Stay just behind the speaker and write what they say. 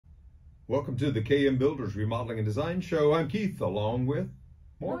Welcome to the KM Builders Remodeling and Design Show. I'm Keith, along with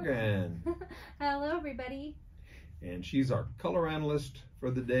Morgan. Hello, everybody. And she's our color analyst for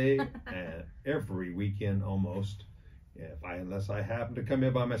the day, and every weekend almost, unless I happen to come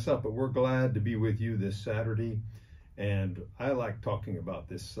in by myself. But we're glad to be with you this Saturday, and I like talking about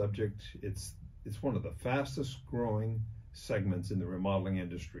this subject. It's one of the fastest growing segments in the remodeling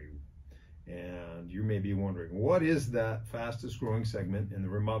industry. And you may be wondering, what is that fastest growing segment in the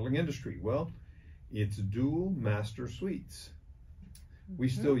remodeling industry? Well, it's dual master suites. We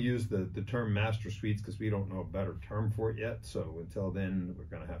still use the term master suites because we don't know a better term for it yet. So until then, we're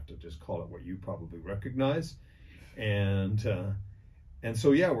going to have to just call it what you probably recognize. And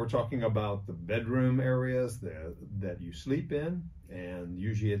so, yeah, we're talking about the bedroom areas that you sleep in. And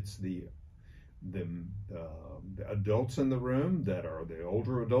usually it's the adults in the room that are the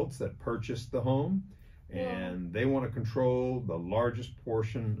older adults that purchased the home, and they want to control the largest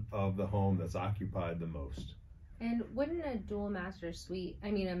portion of the home that's occupied the most. And wouldn't a master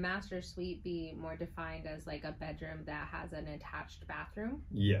suite be more defined as like a bedroom that has an attached bathroom?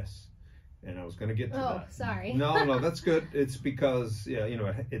 Yes. And I was going to get to that. Oh, sorry. No, that's good. It's because,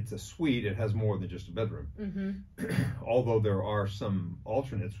 it's a suite. It has more than just a bedroom. Although there are some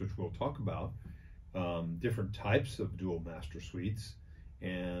alternates, which we'll talk about, different types of dual master suites.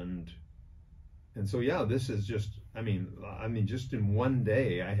 And so, yeah, this is just, just in one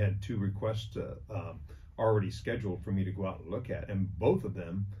day, I had 2 requests already scheduled for me to go out and look at. And both of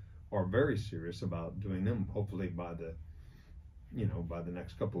them are very serious about doing them. Hopefully by the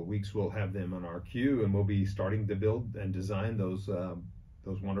next couple of weeks, we'll have them on our queue, and we'll be starting to build and design those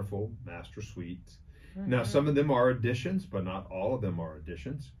wonderful master suites. Now, some of them are additions, but not all of them are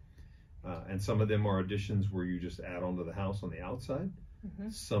additions. And some of them are additions where you just add on to the house on the outside.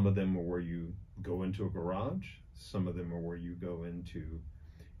 Some of them are where you go into a garage. Some of them are where you go into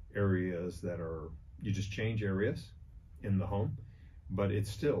areas you just change areas in the home. But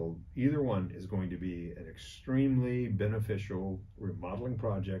it's still, either one is going to be an extremely beneficial remodeling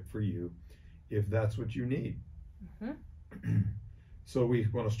project for you if that's what you need. So we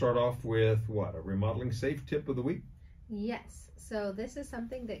want to start off with what? A remodeling safe tip of the week? Yes. So this is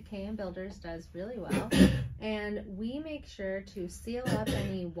something that KM Builders does really well. And we make sure to seal up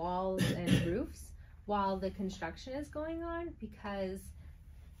any walls and roofs while the construction is going on, because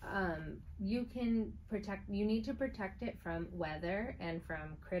you need to protect it from weather and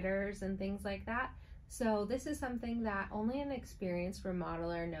from critters and things like that. So this is something that only an experienced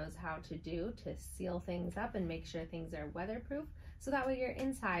remodeler knows how to do, to seal things up and make sure things are weatherproof, so that way your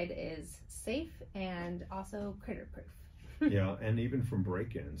inside is safe and also critter proof. Yeah, and even from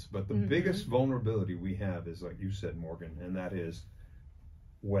break-ins. But the biggest vulnerability we have is, like you said, Morgan, and that is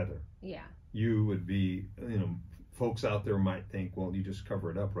weather. Yeah. You would be, folks out there might think, well, you just cover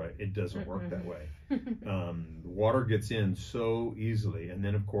it up, right? It doesn't work that way. Water gets in so easily. And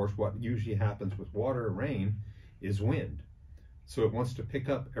then, of course, what usually happens with water and rain is wind. So it wants to pick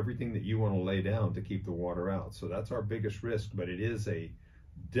up everything that you want to lay down to keep the water out. So that's our biggest risk. But it is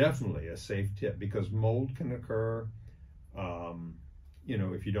definitely a safe tip, because mold can occur.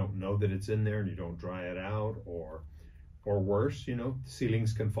 If you don't know that it's in there and you don't dry it out, or worse,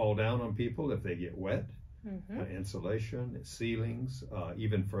 ceilings can fall down on people if they get wet. Insulation, ceilings,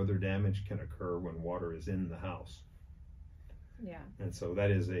 even further damage can occur when water is in the house. Yeah. And so that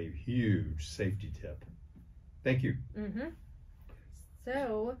is a huge safety tip. Thank you.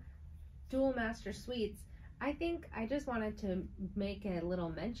 So, dual master suites, I think I just wanted to make a little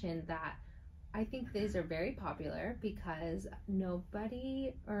mention that I think these are very popular because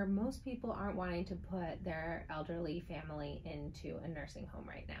nobody or most people aren't wanting to put their elderly family into a nursing home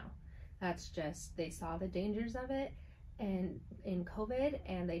right now. That's just, they saw the dangers of it and in COVID,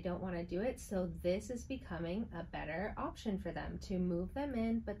 and they don't want to do it. So this is becoming a better option for them to move them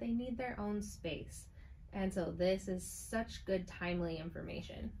in, but they need their own space. And so this is such good, timely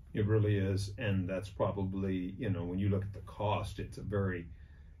information. It really is. And that's probably, when you look at the cost, it's a very,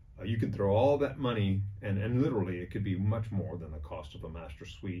 you can throw all that money, and literally it could be much more than the cost of a master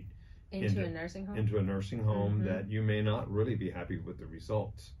suite into a nursing home. Into a nursing home that you may not really be happy with the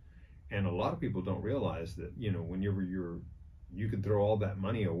results. And a lot of people don't realize that, whenever you can throw all that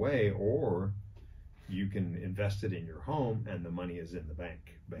money away, or you can invest it in your home and the money is in the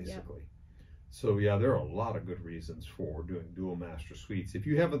bank, basically. Yep. So yeah, there are a lot of good reasons for doing dual master suites. If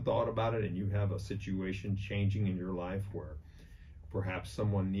you haven't thought about it and you have a situation changing in your life where perhaps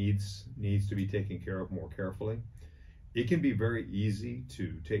someone needs to be taken care of more carefully, it can be very easy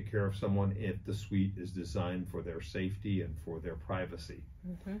to take care of someone if the suite is designed for their safety and for their privacy.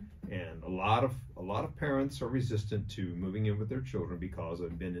 And a lot of parents are resistant to moving in with their children because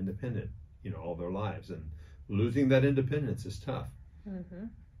they've been independent, all their lives, and losing that independence is tough.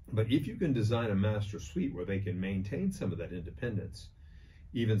 But if you can design a master suite where they can maintain some of that independence,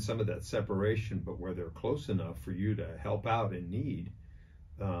 even some of that separation, but where they're close enough for you to help out in need,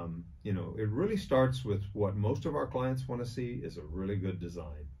 it really starts with what most of our clients want to see is a really good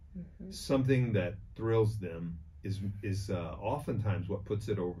design. Something that thrills them is oftentimes what puts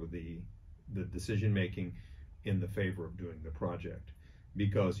it over the decision making in the favor of doing the project,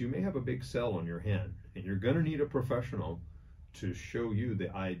 because you may have a big sell on your hand and you're going to need a professional to show you the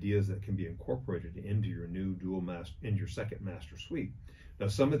ideas that can be incorporated into your new in your second master suite. Now,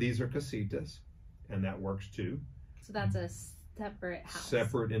 some of these are casitas, and that works too. So that's a separate house.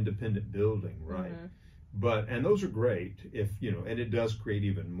 Separate independent building, right? And those are great if, and it does create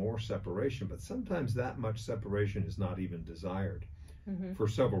even more separation, but sometimes that much separation is not even desired for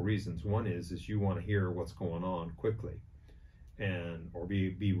several reasons. One is you want to hear what's going on quickly or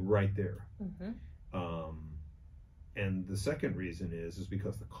be right there. And the second reason is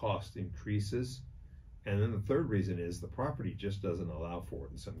because the cost increases. And then the third reason is the property just doesn't allow for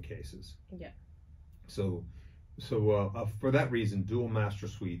it in some cases. So for that reason, dual master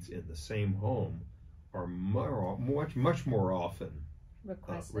suites in the same home are much more often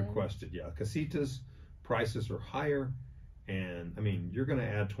requested. Casitas prices are higher, and I mean, you're going to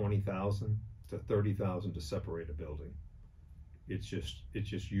add $20,000 to $30,000 to separate a building. It's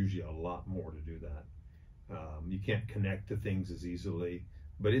just usually a lot more to do that. You can't connect to things as easily,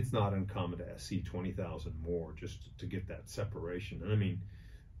 but it's not uncommon to see $20,000 more just to get that separation. And I mean,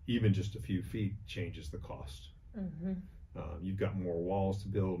 even just a few feet changes the cost. You've got more walls to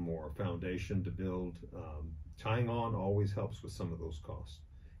build, more foundation to build. Tying on always helps with some of those costs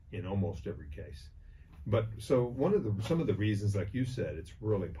in almost every case. But so some of the reasons, like you said, it's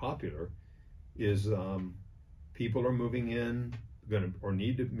really popular is people are moving in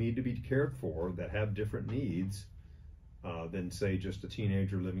need to be cared for that have different needs than, say, just a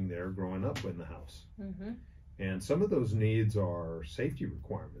teenager living there growing up in the house. And some of those needs are safety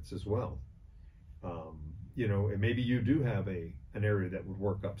requirements as well. And maybe you do have an area that would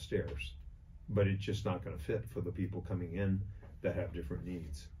work upstairs, but it's just not going to fit for the people coming in that have different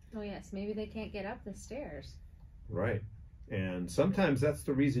needs. Oh yes, maybe they can't get up the stairs. Right. And sometimes that's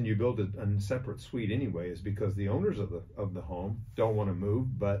the reason you build a separate suite anyway, is because the owners of the home don't want to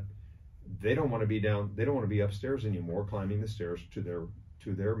move, but they don't want to be they don't want to be upstairs anymore, climbing the stairs to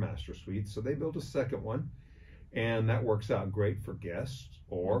their master suite. So they build a second one, and that works out great for guests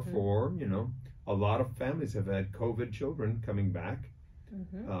or for, a lot of families have had COVID children coming back.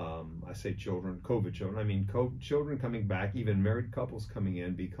 I say children, COVID children. I mean, children coming back, even married couples coming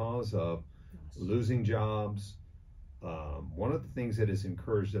in because of losing jobs. One of the things that is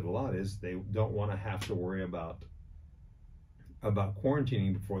encouraged a lot is they don't want to have to worry about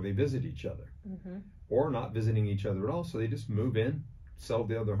quarantining before they visit each other, or not visiting each other at all. So they just move in, sell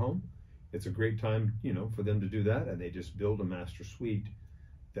the other home. It's a great time, for them to do that, and they just build a master suite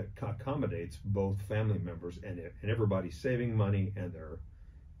that accommodates both family members, and everybody's saving money, and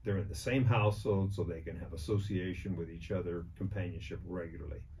they're in the same household, so they can have association with each other, companionship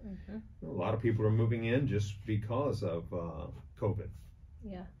regularly. A lot of people are moving in just because of COVID.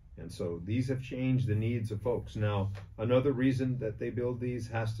 And so these have changed the needs of folks. Now, another reason that they build these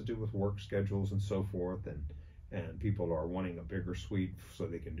has to do with work schedules and so forth, and people are wanting a bigger suite so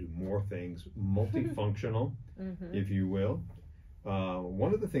they can do more things, multifunctional, if you will.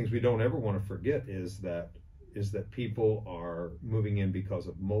 One of the things we don't ever want to forget is that people are moving in because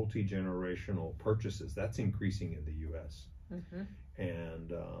of multi-generational purchases. That's increasing in the U.S.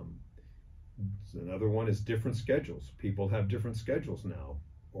 And another one is different schedules. People have different schedules now,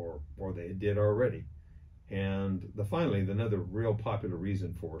 or they did already. And finally, another real popular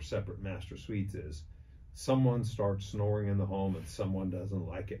reason for separate master suites is someone starts snoring in the home and someone doesn't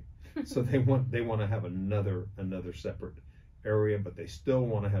like it. So they want to have another separate area, but they still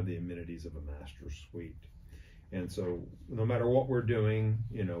want to have the amenities of a master suite. And so no matter what we're doing,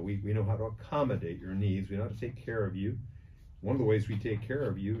 we know how to accommodate your needs. We know how to take care of you. One of the ways we take care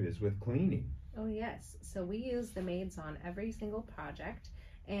of you is with cleaning. Oh yes, so we use the maids on every single project,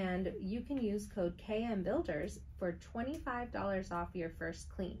 and you can use code KM Builders for $25 off your first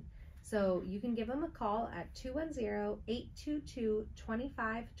clean. So you can give them a call at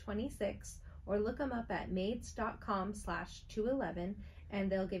 210-822-2526, or look them up at maids.com/211,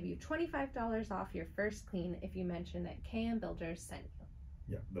 and they'll give you $25 off your first clean if you mention that KM Builders sent you.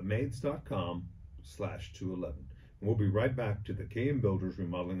 Yeah, the maids.com/211. We'll be right back to the KM Builders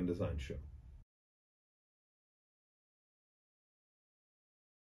Remodeling and Design Show.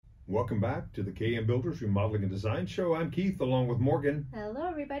 Welcome back to the KM Builders Remodeling and Design Show. I'm Keith along with Morgan. Hello,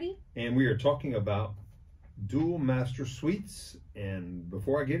 everybody. And we are talking about dual master suites. And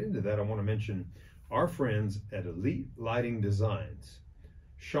before I get into that, I want to mention our friends at Elite Lighting Designs.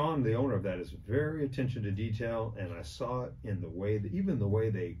 Sean, the owner of that, is very attention to detail, and I saw it in the way that even the way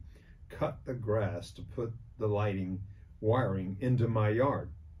they cut the grass to put the lighting wiring into my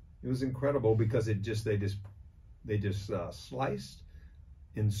yard. It was incredible because they just sliced,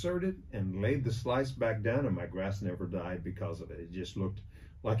 inserted, and laid the slice back down, and my grass never died because of it. It just looked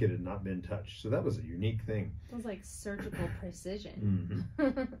like it had not been touched. So that was a unique thing. It was like surgical precision.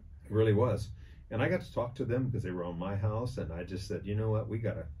 Mm-hmm. It really was. And I got to talk to them because they were on my house, and I just said, you know what, we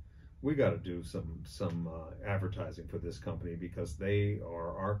gotta do some advertising for this company because they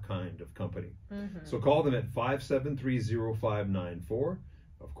are our kind of company. Mm-hmm. So call them at 573-0594.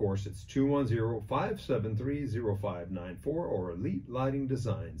 Of course, it's 210-573-0594 or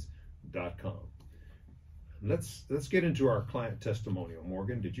EliteLightingDesigns.com. Let's get into our client testimonial.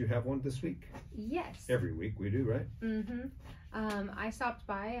 Morgan, did you have one this week? Yes. Every week we do, right? Mm-hmm. I stopped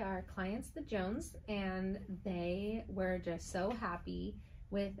by our clients, the Jones, and they were just so happy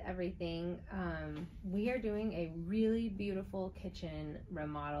with everything. We are doing a really beautiful kitchen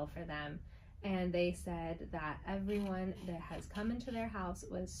remodel for them, and they said that everyone that has come into their house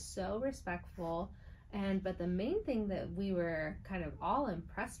was so respectful. But the main thing that we were kind of all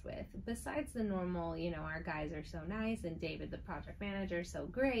impressed with, besides the normal, our guys are so nice and David, the project manager, so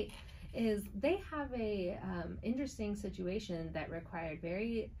great, is they have a interesting situation that required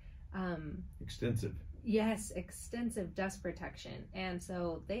very extensive dust protection. And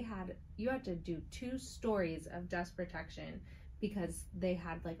so you had to do 2 stories of dust protection because they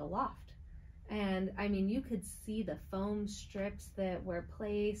had like a loft. And I mean, you could see the foam strips that were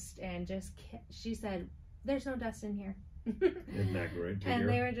placed, and she said, there's no dust in here. Isn't that great to hear? And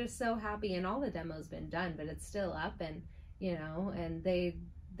they were just so happy, and all the demo's been done, but it's still up, and and they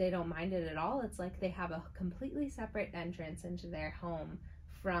don't mind it at all. It's like they have a completely separate entrance into their home.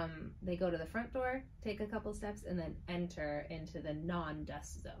 They go to the front door, take a couple steps, and then enter into the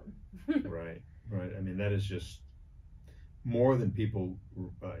non-dust zone. Right. I mean, that is just more than people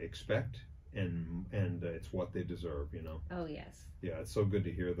expect. And it's what they deserve, Oh, yes. Yeah, it's so good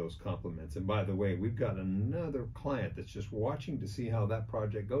to hear those compliments. And by the way, we've got another client that's just watching to see how that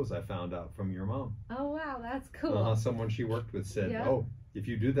project goes. I found out from your mom. Oh, wow, that's cool. Someone she worked with said, yeah. Oh, if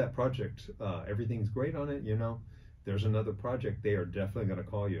you do that project, everything's great on it, there's another project, they are definitely going to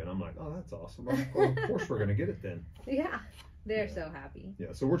call you. And I'm like, oh, that's awesome. Well, of course we're going to get it then. Yeah. They're so happy.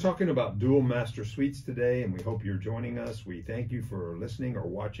 Yeah, so we're talking about dual master suites today, and we hope you're joining us. We thank you for listening or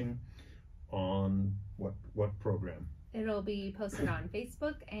watching on what program? It'll be posted on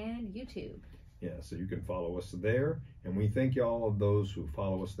Facebook and YouTube. Yeah, so you can follow us there, and we thank you all of those who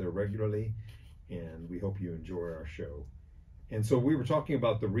follow us there regularly, and we hope you enjoy our show. And so we were talking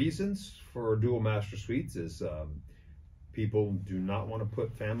about the reasons for dual master suites is people do not want to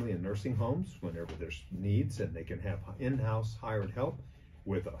put family in nursing homes whenever there's needs, and they can have in-house hired help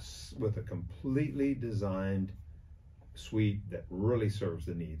with a completely designed suite that really serves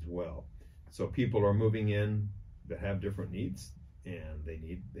the needs well. So people are moving in that have different needs, and they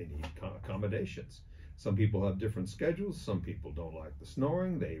need accommodations. Some people have different schedules. Some people don't like the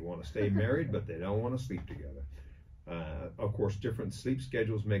snoring. They want to stay married, but they don't want to sleep together. Of course, different sleep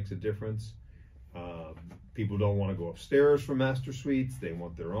schedules makes a difference. People don't want to go upstairs for master suites. They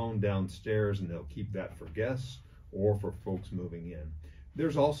want their own downstairs, and they'll keep that for guests or for folks moving in.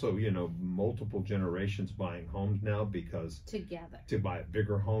 There's also, multiple generations buying homes now because to buy a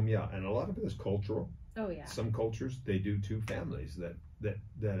bigger home, and a lot of it is cultural. Oh yeah. Some cultures they do 2 families that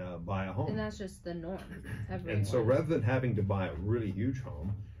buy a home, and that's just the norm. Everyone. And so rather than having to buy a really huge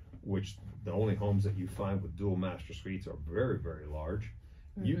home, which the only homes that you find with dual master suites are very, very large,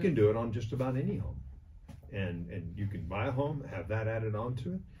 mm-hmm. you can do it on just about any home, and you can buy a home, have that added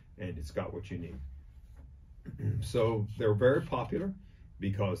onto it, and it's got what you need. So they're very popular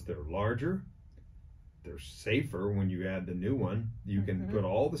because they're larger, they're safer. When you add the new one, you can mm-hmm. put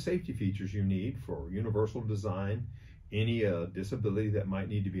all the safety features you need for universal design. Any disability that might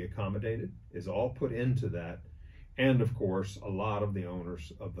need to be accommodated is all put into that. And of course, a lot of the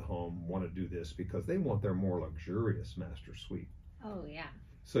owners of the home want to do this because they want their more luxurious master suite. Oh yeah.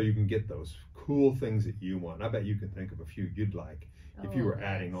 So you can get those cool things that you want. I bet you can think of a few you'd like if you were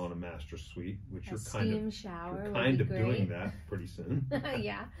adding on a master suite, which you're kind of doing that pretty soon.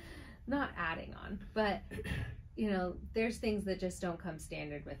 Yeah, not adding on, but there's things that just don't come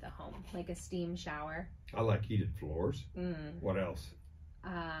standard with a home, like a steam shower. I like heated floors. What else?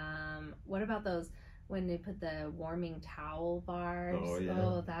 What about those when they put the warming towel bars? Oh, yeah.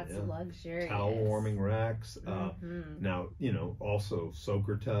 Oh, that's luxurious. Towel warming racks. Now, also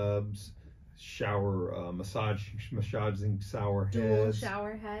soaker tubs, shower massaging shower heads. Dual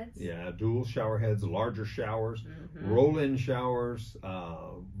shower heads. Yeah, dual shower heads, larger showers, roll-in showers,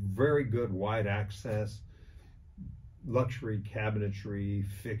 very good wide access, luxury cabinetry,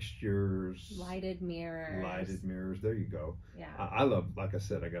 fixtures, lighted mirrors. There you go. Yeah. I love, like I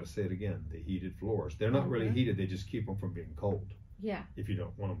said, I got to say it again, the heated floors. They're not really heated. They just keep them from being cold. Yeah. If you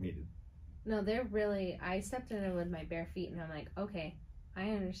don't want them heated. No, they're really, I stepped in it with my bare feet and I'm like, okay,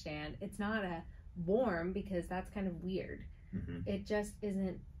 I understand. It's not a warm because that's kind of weird. It just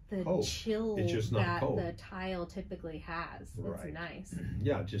isn't the cold. Chill it's just not that cold. The tile typically has. That's nice.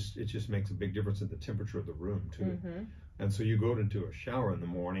 Yeah, it just makes a big difference in the temperature of the room too. And so you go into a shower in the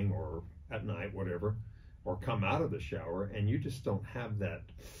morning or at night, whatever, or come out of the shower and you just don't have that,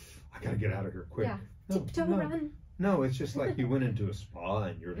 I gotta get out of here quick. Yeah. Tiptoe run. No, it's just like you went into a spa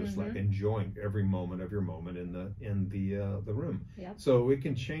and you're just like enjoying every moment of your moment in the room. Yep. So it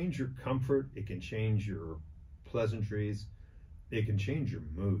can change your comfort, it can change your pleasantries, it can change your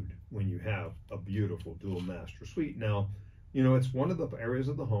mood when you have a beautiful dual master suite. Now, it's one of the areas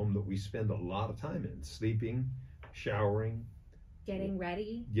of the home that we spend a lot of time in: sleeping, showering, getting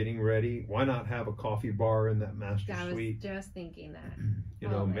ready. Why not have a coffee bar in that master suite? I was just thinking that.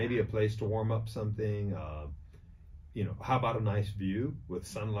 Maybe a place to warm up something. How about a nice view with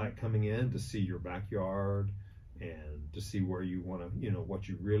sunlight coming in to see your backyard and to see where you want to, what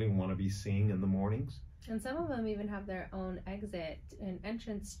you really want to be seeing in the mornings. And some of them even have their own exit and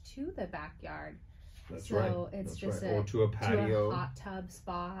entrance to the backyard. That's right. So it's just or to a patio, to a hot tub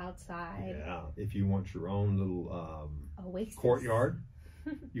spa outside. Yeah, if you want your own little oasis courtyard,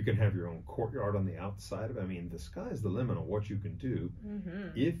 you can have your own courtyard on the outside of it. I mean, the sky's the limit on what you can do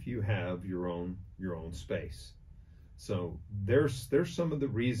if you have your own space. So there's some of the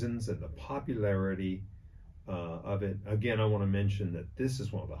reasons and the popularity of it. Again, I want to mention that this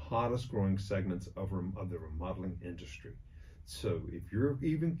is one of the hottest growing segments of the remodeling industry. So if you're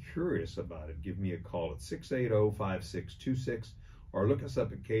even curious about it, give me a call at 680-5626 or look us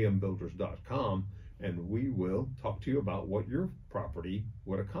up at kmbuilders.com and we will talk to you about what your property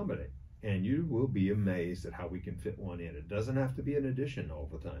would accommodate. And you will be amazed at how we can fit one in. It doesn't have to be an addition all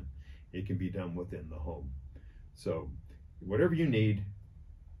the time. It can be done within the home. So whatever you need,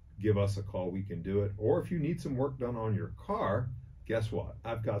 give us a call. We can do it. Or if you need some work done on your car, guess what?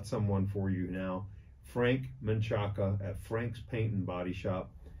 I've got someone for you now. Frank Menchaca at Frank's Paint and Body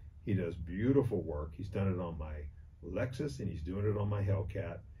Shop. He does beautiful work. He's done it on my Lexus and he's doing it on my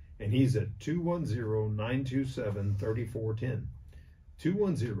Hellcat. And he's at 210-927-3410.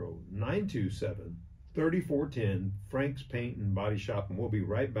 210-927-3410, Frank's Paint and Body Shop. And we'll be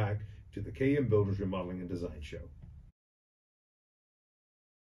right back to the KM Builders Remodeling and Design Show.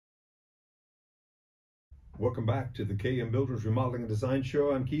 Welcome back to the KM Builders Remodeling and Design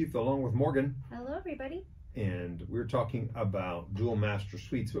Show. I'm Keith along with Morgan. Hello, everybody. And we're talking about dual master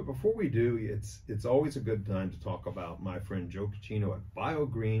suites. But before we do, it's always a good time to talk about my friend Joe Caccino at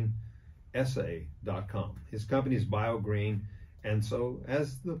BioGreenSA.com. His company is BioGreen, and so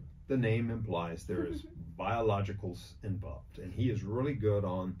as the name implies, there is biologicals involved. And he is really good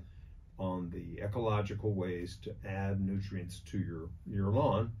on the ecological ways to add nutrients to your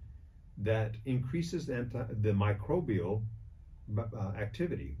lawn that increases the microbial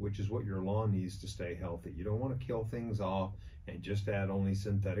activity, which is what your lawn needs to stay healthy. You don't want to kill things off and just add only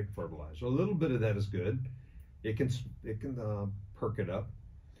synthetic fertilizer. A little bit of that is good. It can perk it up.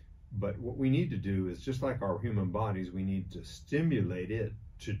 But what we need to do is, just like our human bodies, we need to stimulate it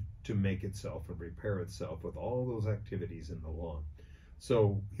to make itself and repair itself with all those activities in the lawn.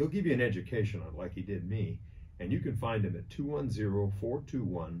 So he'll give you an education on it like he did me, and you can find him at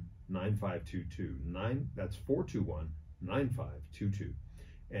 210-421-9522. That's 421-9522.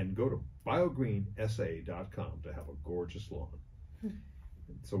 And go to BioGreenSA.com to have a gorgeous lawn.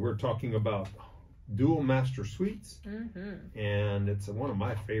 So we're talking about dual master suites, and it's one of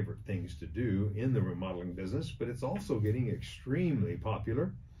my favorite things to do in the remodeling business, but it's also getting extremely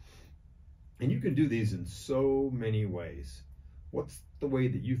popular. And you can do these in so many ways. What's the way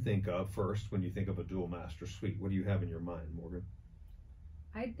that you think of first when you think of a dual master suite? What do you have in your mind, Morgan?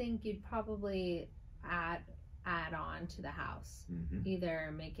 I think you'd probably add on to the house.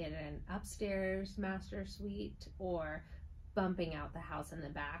 Either make it an upstairs master suite or bumping out the house in the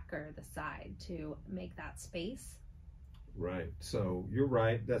back or the side to make that space. Right. So you're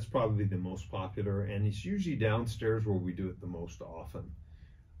right. That's probably the most popular, and it's usually downstairs where we do it the most often.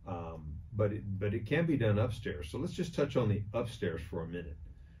 But it can be done upstairs. So let's just touch on the upstairs for a minute.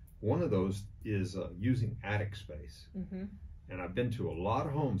 One of those is using attic space. Mm-hmm. And I've been to a lot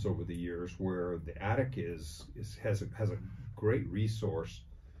of homes over the years where the attic has a great resource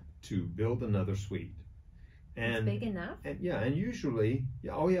to build another suite. And it's big enough. And usually,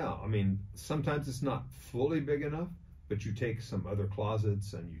 yeah, oh yeah. I mean, sometimes it's not fully big enough, but you take some other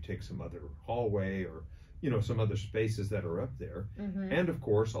closets and you take some other hallway or some other spaces that are up there. Mm-hmm. And of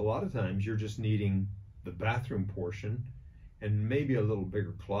course, a lot of times you're just needing the bathroom portion and maybe a little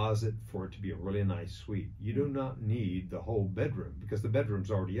bigger closet for it to be a really nice suite. You do not need the whole bedroom because the bedroom's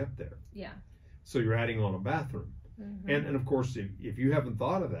already up there. Yeah. So you're adding on a bathroom. Mm-hmm. And of course, if you haven't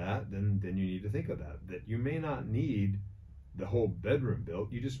thought of that, then you need to think of that you may not need the whole bedroom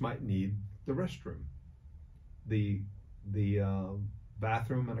built. You just might need the restroom, the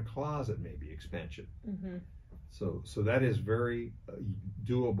bathroom and a closet maybe expansion. Mm-hmm. So that is very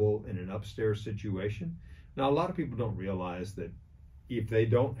doable in an upstairs situation. Now, a lot of people don't realize that if they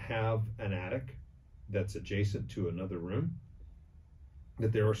don't have an attic that's adjacent to another room,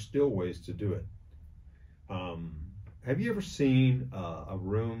 that there are still ways to do it. Have you ever seen a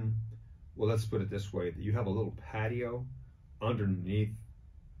room, well, let's put it this way, that you have a little patio underneath,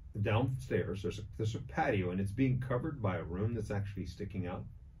 downstairs, there's a patio and it's being covered by a room that's actually sticking out?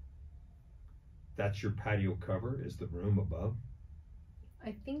 That's your patio cover, is the room above?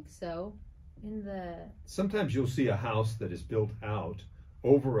 I think so. Sometimes you'll see a house that is built out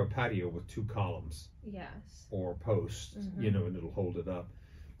over a patio with two columns. Yes. Or posts, Mm-hmm. And it'll hold it up.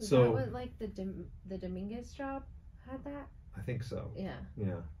 Is So that what, like, the Dominguez job had that? I think so. Yeah.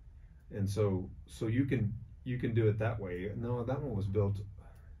 Yeah. And so you can do it that way. No, that one was built.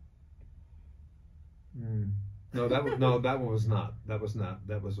 No, that one was not. That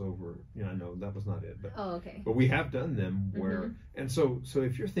was over. I know that was not it. But oh, okay. But we have done them where, Mm-hmm. and so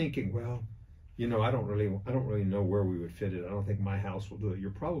if you're thinking, well, I don't really know where we would fit it. I don't think my house will do it.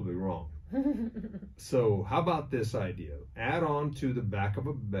 You're probably wrong. So how about this idea? Add on to the back of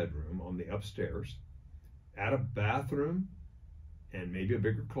a bedroom on the upstairs, add a bathroom and maybe a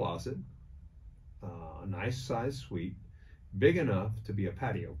bigger closet, a nice size suite, big enough to be a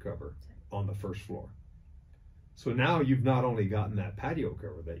patio cover on the first floor. So now you've not only gotten that patio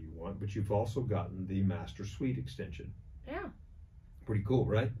cover that you want, but you've also gotten the master suite extension. Yeah. Pretty cool,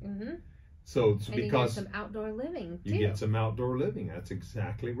 right? Mm-hmm. So it's and because you get some outdoor living too. You get some outdoor living. That's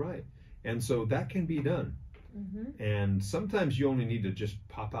exactly right. And so that can be done. Mm-hmm. And sometimes you only need to just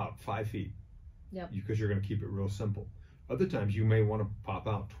pop out 5 feet. Yep. Because you're going to keep it real simple. Other times you may want to pop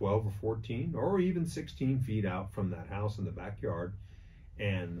out 12 or 14 or even 16 feet out from that house in the backyard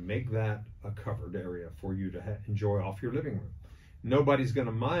and make that a covered area for you to enjoy off your living room. Nobody's going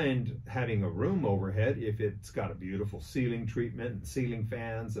to mind having a room overhead if it's got a beautiful ceiling treatment and ceiling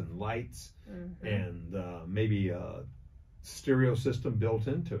fans and lights. Mm-hmm. And maybe a stereo system built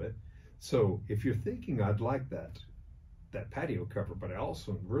into it. So if you're thinking, I'd like that patio cover, but I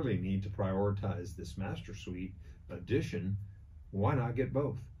also really need to prioritize this master suite addition, why not get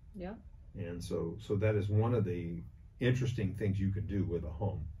both? Yeah. And so that is one of the interesting things you can do with a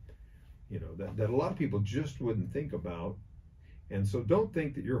home, that a lot of people just wouldn't think about. And so don't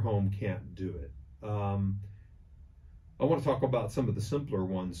think that your home can't do it. I want to talk about some of the simpler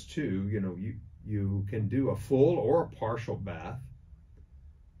ones too. You can do a full or a partial bath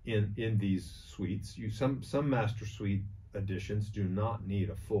in these suites. Some master suite additions do not need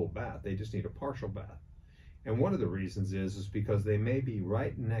a full bath. They just need a partial bath. And one of the reasons is because they may be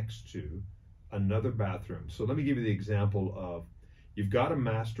right next to another bathroom. So let me give you the example of, you've got a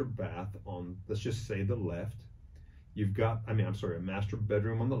master bath on, let's just say, the left. You've got, a master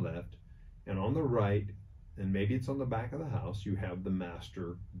bedroom on the left, and on the right, and maybe it's on the back of the house, you have the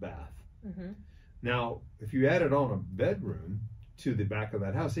master bath. Mm-hmm. Now, if you added on a bedroom to the back of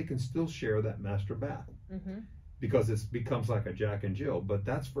that house, it can still share that master bath. Mm-hmm. Because it becomes like a Jack and Jill, but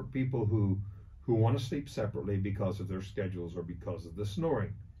that's for people who want to sleep separately because of their schedules or because of the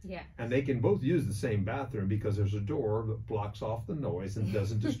snoring. Yeah. And they can both use the same bathroom because there's a door that blocks off the noise and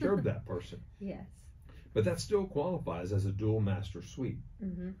doesn't disturb that person. Yes. But that still qualifies as a dual master suite.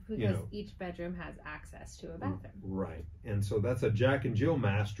 Mm-hmm. Because each bedroom has access to a bathroom. Right. And so that's a Jack and Jill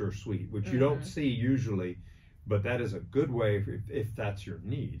master suite, which you don't see usually, but that is a good way if that's your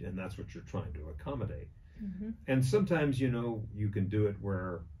need and that's what you're trying to accommodate. Mm-hmm. And sometimes, you can do it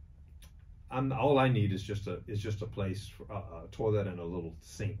where all I need is just a place, a toilet and a little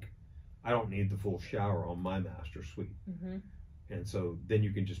sink. I don't need the full shower on my master suite. Mm-hmm. And so then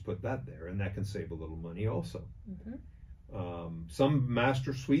you can just put that there, and that can save a little money also. Mm-hmm. Some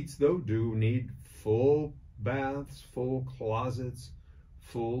master suites, though, do need full baths, full closets,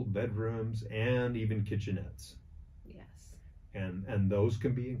 full bedrooms, and even kitchenettes. Yes. And those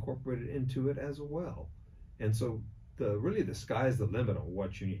can be incorporated into it as well. And so the sky's the limit on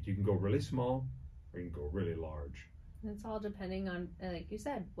what you need. You can go really small or you can go really large. It's all depending on, like you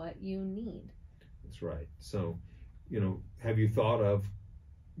said, what you need. That's right. So, have you thought of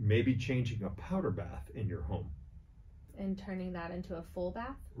maybe changing a powder bath in your home? And turning that into a full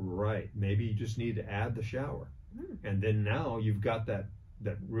bath? Right. Maybe you just need to add the shower. And then now you've got that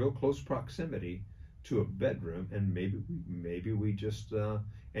real close proximity to a bedroom, and maybe we just and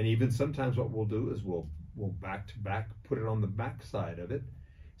even sometimes what we'll do is we'll back to back put it on the back side of it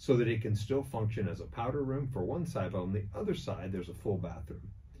so that it can still function as a powder room for one side, but on the other side there's a full bathroom.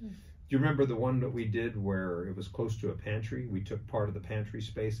 Do you remember the one that we did where it was close to a pantry? We took part of the pantry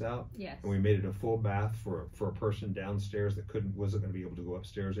space out. Yes. And we made it a full bath for a person downstairs that wasn't going to be able to go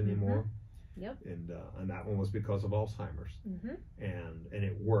upstairs anymore. Yep. And that one was because of Alzheimer's. And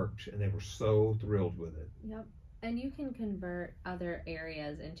it worked, and they were so thrilled with it. Yep. And you can convert other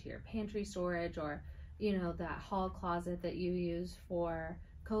areas into your pantry storage, or that hall closet that you use for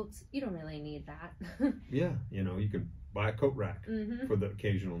coats. You don't really need that. Yeah, you can buy a coat rack for the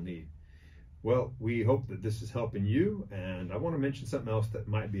occasional need. Well, we hope that this is helping you, and I want to mention something else that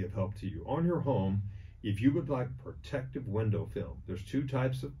might be of help to you. On your home, if you would like protective window film, there's two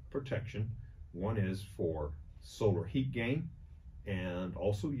types of protection. One is for solar heat gain and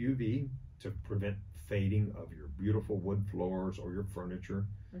also UV to prevent fading of your beautiful wood floors or your furniture.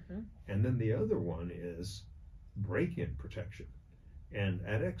 And then the other one is break-in protection. And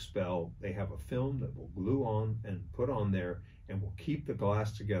at Expel, they have a film that will glue on and put on there and will keep the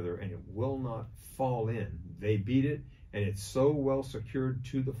glass together, and it will not fall in. They beat it, and it's so well secured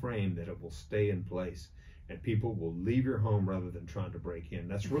to the frame that it will stay in place. And people will leave your home rather than trying to break in.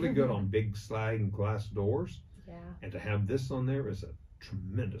 That's really good on big sliding glass doors. Yeah. And to have this on there is a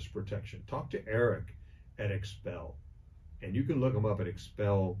tremendous protection. Talk to Eric at Expel. And you can look him up at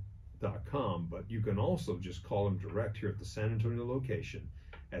expel.com, but you can also just call him direct here at the San Antonio location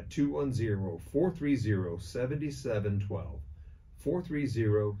at 210-430-7712.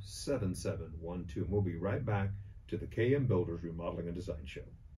 430-7712. We'll be right back to the KM Builders Remodeling and Design Show.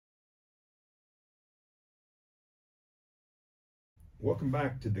 Welcome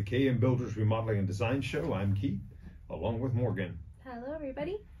back to the KM Builders Remodeling and Design Show. I'm Keith, along with Morgan. Hello,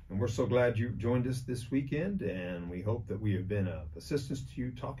 everybody. And we're so glad you joined us this weekend, and we hope that we have been of assistance to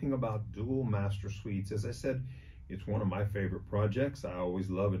you talking about dual master suites. As I said, it's one of my favorite projects. I always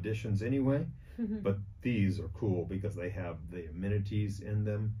love additions anyway, but these are cool because they have the amenities in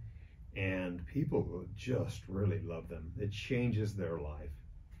them, and people just really love them. It changes their life.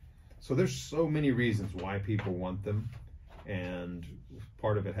 So there's so many reasons why people want them, and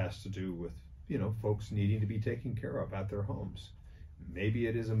part of it has to do with, folks needing to be taken care of at their homes. Maybe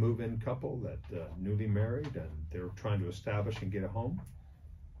it is a move-in couple that newly married and they're trying to establish and get a home.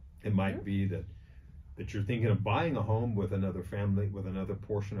 It might be that you're thinking of buying a home with another family, with another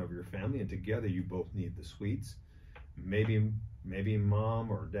portion of your family, and together you both need the suites. Maybe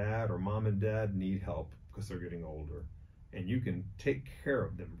mom or dad or mom and dad need help because they're getting older, and you can take care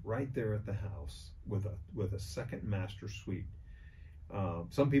of them right there at the house with a second master suite.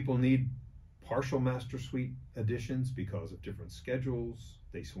 Some people need partial master suite additions because of different schedules.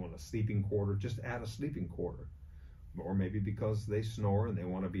 They want a sleeping quarter, just add a sleeping quarter. Or maybe because they snore and they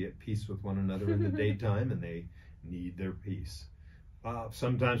want to be at peace with one another in the daytime and they need their peace.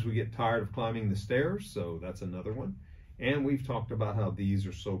 Sometimes we get tired of climbing the stairs, so that's another one. And we've talked about how these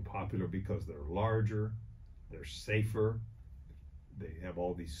are so popular because they're larger, they're safer, they have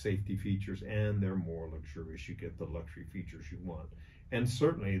all these safety features, and they're more luxurious. You get the luxury features you want. And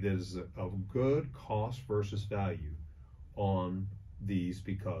certainly there's a good cost versus value on these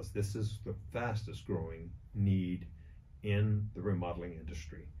because this is the fastest growing need in the remodeling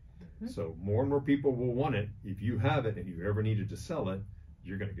industry. So more and more people will want it. If you have it and you ever needed to sell it,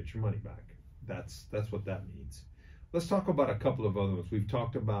 you're going to get your money back. That's what that means. Let's talk about a couple of other ones. We've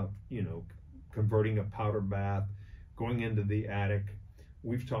talked about, converting a powder bath, going into the attic.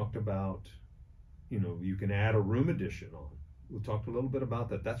 We've talked about, you can add a room addition on. We'll talk a little bit about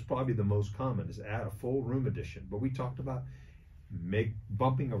that. That's probably the most common, is add a full room addition. But we talked about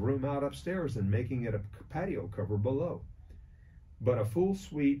bumping a room out upstairs and making it a patio cover below. But a full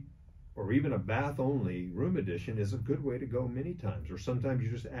suite or even a bath only room addition is a good way to go many times. Or sometimes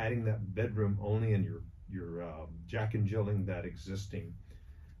you're just adding that bedroom only and you're jack and jilling that existing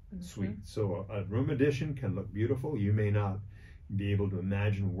suite. So a room addition can look beautiful. You may not be able to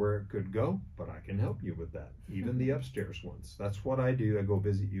imagine where it could go, but I can help you with that. Even the upstairs ones. That's what I do. I go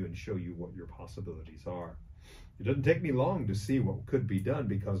visit you and show you what your possibilities are. It doesn't take me long to see what could be done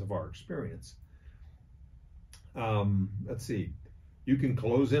because of our experience. Let's see. You can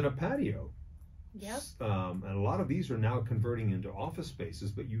close in a patio. Yep. And a lot of these are now converting into office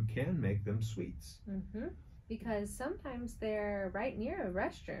spaces, but you can make them suites. Because sometimes they're right near a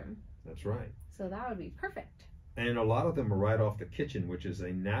restroom. That's right. So that would be perfect. And a lot of them are right off the kitchen, which is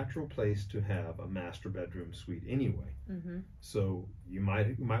a natural place to have a master bedroom suite anyway. So you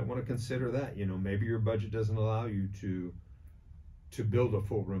might want to consider that. You know, maybe your budget doesn't allow you to build a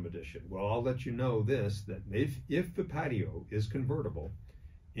full room addition. Well, I'll let you know this, that if the patio is convertible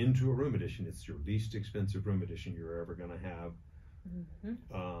into a room addition, it's your least expensive room addition you're ever going to have.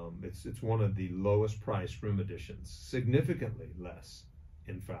 It's one of the lowest priced room additions, significantly less,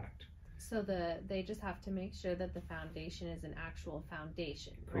 in fact. So they just have to make sure that the foundation is an actual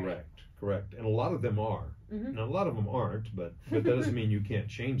foundation, right? Correct. And a lot of them are. And a lot of them aren't, but that doesn't mean you can't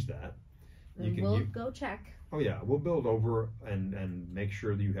change that. We'll go check. Oh yeah, we'll build over and make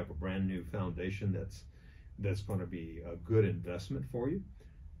sure that you have a brand new foundation that's going to be a good investment for you.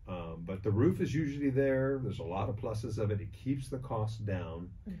 But the roof is usually there. There's a lot of pluses of it. It keeps the cost down.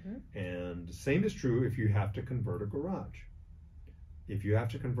 And the same is true if you have to convert a garage. If you have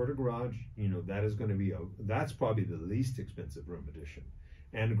to convert a garage, you know, that is going to be that's probably the least expensive room addition.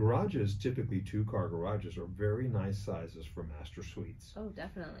 And garages, typically 2-car garages, are very nice sizes for master suites. Oh,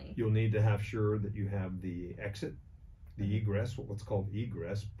 definitely. You'll need to have sure that you have the exit, the egress, what's called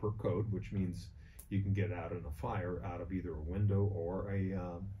egress per code, which means you can get out in a fire out of either a window or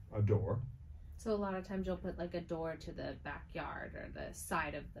a door. So a lot of times you'll put like a door to the backyard or the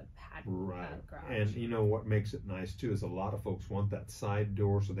side of the garage. And you know what makes it nice too is a lot of folks want that side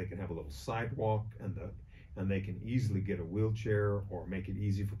door so they can have a little sidewalk and they can easily get a wheelchair or make it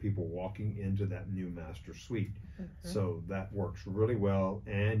easy for people walking into that new master suite. So that works really well.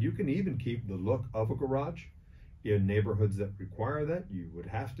 And you can even keep the look of a garage in neighborhoods that require that. You would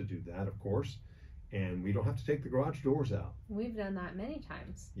have to do that, of course. And we don't have to take the garage doors out. We've done that many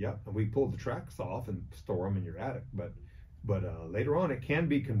times. Yep, and we pull the tracks off and store them in your attic. But later on, it can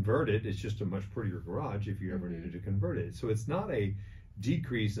be converted. It's just a much prettier garage if you ever needed to convert it. So it's not a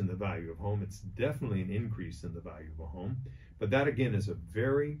decrease in the value of home. It's definitely an increase in the value of a home. But that, again, is a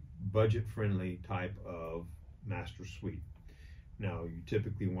very budget-friendly type of master suite. Now, you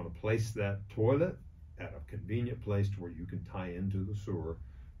typically want to place that toilet at a convenient place to where you can tie into the sewer,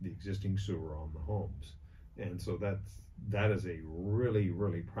 the existing sewer on the homes. And so that is a really,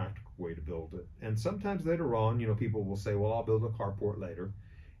 really practical way to build it. And sometimes later on, you know, people will say, well, I'll build a carport later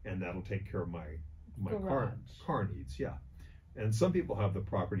and that'll take care of my car needs. Yeah. And some people have the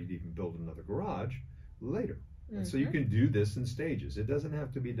property to even build another garage later. And so you can do this in stages. It doesn't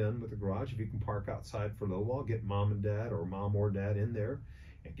have to be done with a garage. If you can park outside for a little while, get mom and dad or mom or dad in there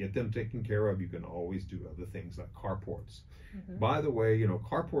and get them taken care of, you can always do other things like carports. By the way, you know,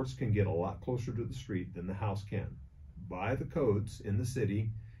 carports can get a lot closer to the street than the house can. By the codes in the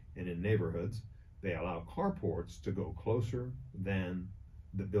city and in neighborhoods, they allow carports to go closer than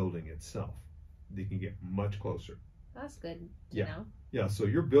the building itself. They can get much closer. That's good to know. Yeah, so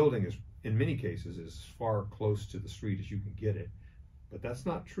your building is, in many cases, is far close to the street as you can get it. But that's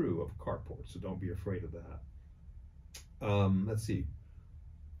not true of a carport, so don't be afraid of that. Let's see.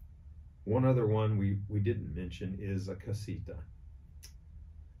 One other one we didn't mention is a casita.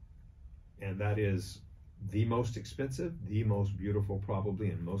 And that is the most expensive, the most beautiful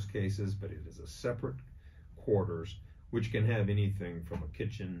probably in most cases, but it is a separate quarters, which can have anything from a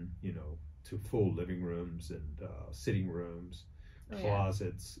kitchen, you know, to full living rooms and sitting rooms,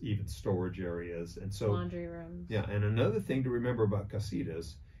 closets, even storage areas. And so laundry rooms. Yeah, and another thing to remember about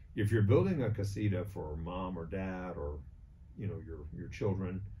casitas, if you're building a casita for mom or dad or, you know, your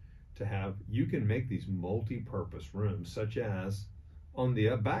children to have, you can make these multi-purpose rooms, such as on the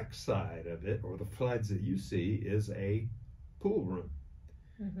back side of it, or the slides that you see, is a pool room.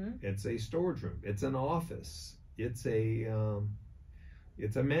 It's a storage room. It's an office. It's a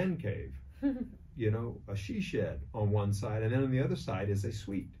man cave. You know, a she shed on one side, and then on the other side is a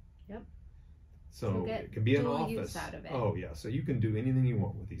suite. Yep. So it can be an office. Use out of it. Oh yeah, so you can do anything you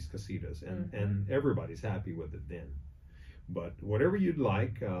want with these casitas, and everybody's happy with it then. But whatever you'd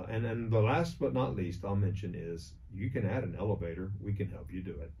like, and then the last but not least I'll mention is you can add an elevator. We can help you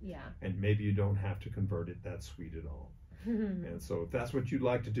do it. Yeah. And maybe you don't have to convert it that suite at all. And so if that's what you'd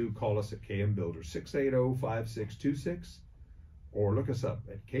like to do, call us at KM Builder 680-5626, or look us up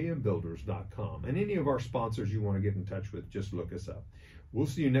at kmbuilders.com. And any of our sponsors you want to get in touch with, just look us up. We'll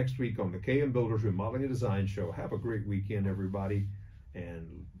see you next week on the KM Builders Remodeling and Design Show. Have a great weekend, everybody,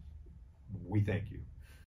 and we thank you.